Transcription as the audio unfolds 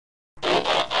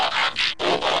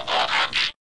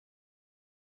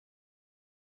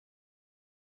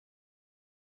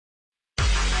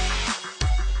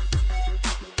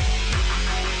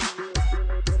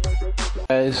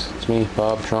Guys, it's me,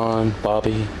 Bob, Tron,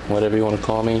 Bobby, whatever you want to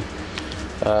call me.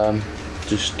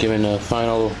 Just giving a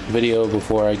final video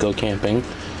before I go camping.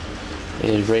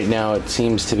 Right now it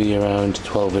seems to be around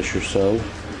 12ish or so.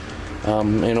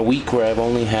 In a week where I've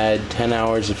only had 10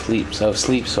 hours of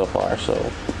sleep so far, so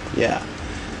yeah.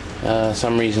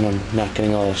 Some reason I'm not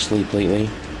getting a lot of sleep lately.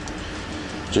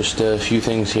 Just a few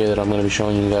things here that I'm going to be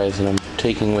showing you guys that I'm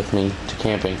taking with me to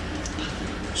camping.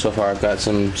 So far I've got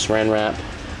some saran wrap,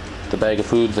 the bag of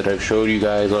food that I've showed you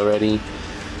guys already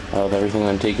of everything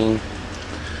I'm taking.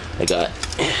 I got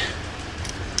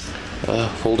a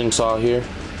folding saw here.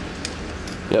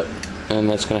 Yep, and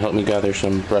that's going to help me gather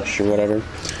some brush or whatever.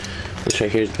 This right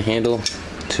here is the handle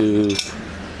to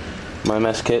my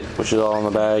mess kit, which is all in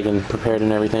the bag and prepared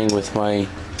and everything with my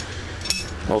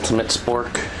ultimate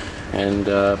spork and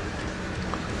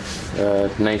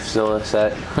Knifezilla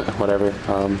set, whatever,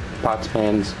 pots,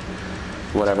 pans,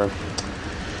 whatever.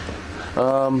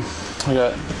 I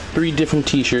got 3 different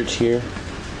t-shirts here,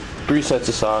 3 sets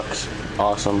of socks,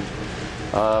 awesome.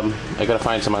 I gotta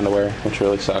find some underwear, which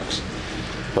really sucks,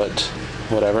 but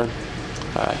whatever,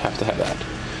 I have to have that.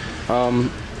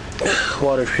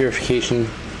 Water purification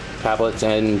tablets,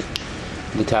 and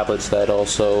the tablets that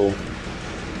also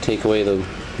take away the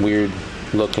weird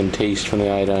look and taste from the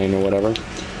iodine or whatever,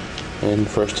 and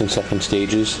first and second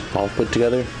stages all put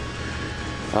together.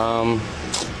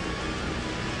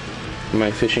 My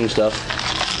fishing stuff.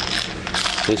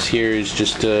 This here is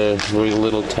just a really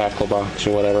little tackle box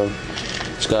or whatever.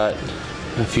 It's got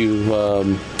a few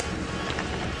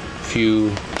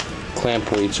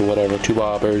clamp weights or whatever, 2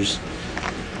 bobbers,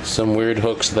 some weird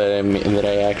hooks that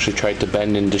I actually tried to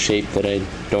bend into shape that I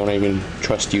don't even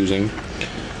trust using.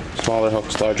 Smaller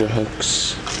hooks, larger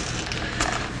hooks.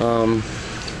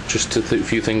 Just a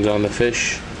few things on the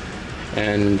fish,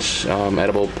 and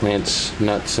edible plants,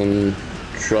 nuts, and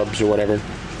shrubs or whatever.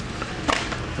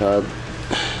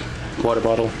 Water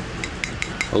bottle,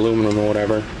 aluminum or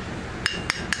whatever.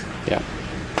 Yeah.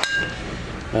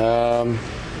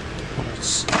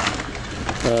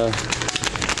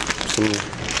 Some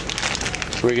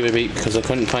regular bait, because I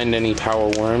couldn't find any power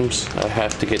worms. I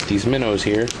have to get these minnows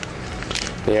here.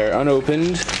 They are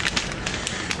unopened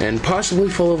and possibly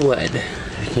full of lead.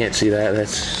 I can't see that.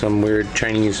 That's some weird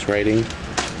Chinese writing.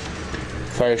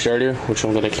 Fire starter, which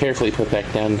I'm going to carefully put back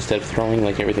down instead of throwing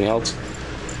like everything else.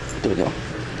 There we go.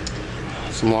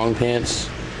 Some long pants,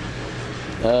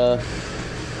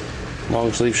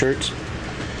 long sleeve shirts,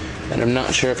 and I'm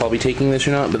not sure if I'll be taking this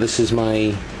or not, but this is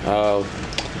my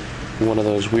one of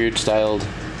those weird styled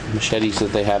machetes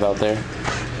that they have out there,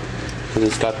 because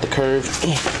it's got the curve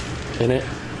in it.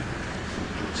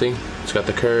 See, it's got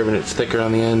the curve and it's thicker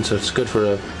on the end, so it's good for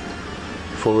a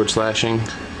forward slashing.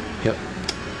 Yep.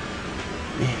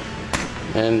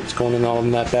 And it's going in all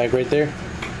in that bag right there.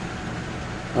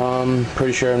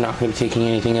 Pretty sure I'm not going to be taking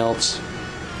anything else.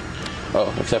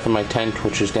 Oh, except for my tent,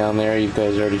 which is down there. You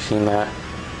guys already seen that.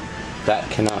 That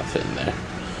cannot fit in there.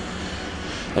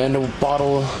 And a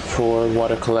bottle for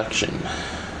water collection.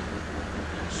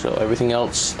 So everything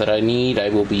else that I need, I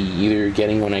will be either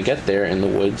getting when I get there in the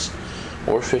woods,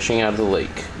 or fishing out of the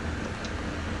lake.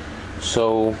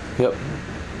 So, yep.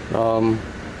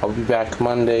 I'll be back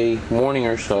Monday morning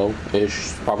or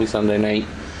so-ish, probably Sunday night.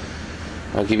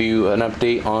 I'll give you an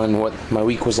update on what my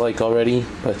week was like already,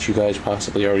 but you guys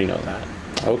possibly already know that.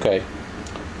 Okay.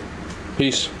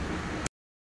 Peace.